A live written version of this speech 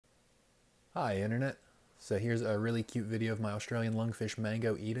Hi Internet. So here's a really cute video of my Australian lungfish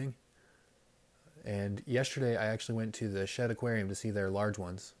mango eating. And yesterday I actually went to the Shedd Aquarium to see their large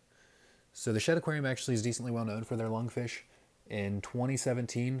ones. So the Shedd Aquarium actually is decently well known for their lungfish. In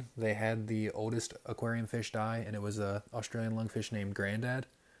 2017 they had the oldest aquarium fish die, and it was a Australian lungfish named Grandad.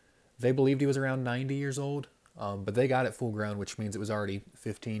 They believed he was around 90 years old, but they got it full grown, which means it was already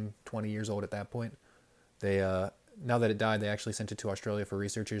 15, 20 years old at that point. They Now that it died, they actually sent it to Australia for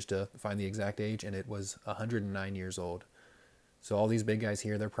researchers to find the exact age, and it was 109 years old. So all these big guys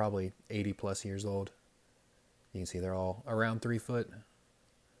here, they're probably 80 plus years old. You can see they're all around 3 foot.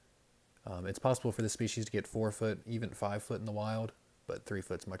 It's possible for the species to get 4 foot, even 5 foot in the wild, but 3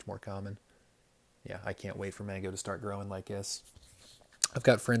 foot's much more common. Yeah, I can't wait for mango to start growing like this. I've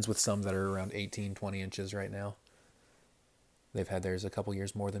got friends with some that are around 18, 20 inches right now. They've had theirs a couple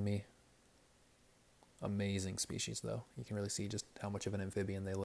years more than me. Amazing species, though. You can really see just how much of an amphibian they look.